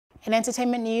In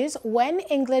entertainment news, when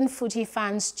England footy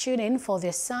fans tune in for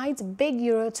their side's big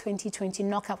Euro 2020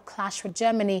 knockout clash with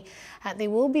Germany, they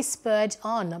will be spurred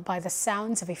on by the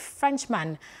sounds of a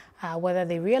Frenchman, whether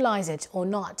they realize it or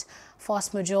not.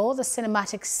 Force majeure, the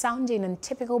cinematic sounding and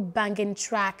typical banging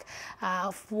track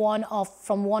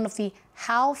from one of the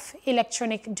half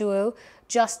electronic duo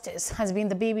Justice has been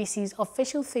the BBC's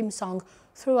official theme song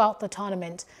throughout the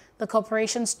tournament. The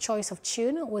corporation's choice of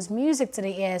tune was music to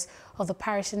the ears of the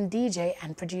Parisian DJ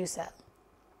and producer.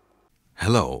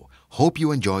 Hello, hope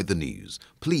you enjoyed the news.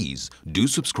 Please do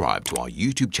subscribe to our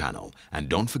YouTube channel and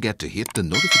don't forget to hit the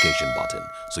notification button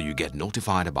so you get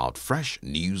notified about fresh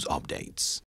news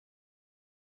updates.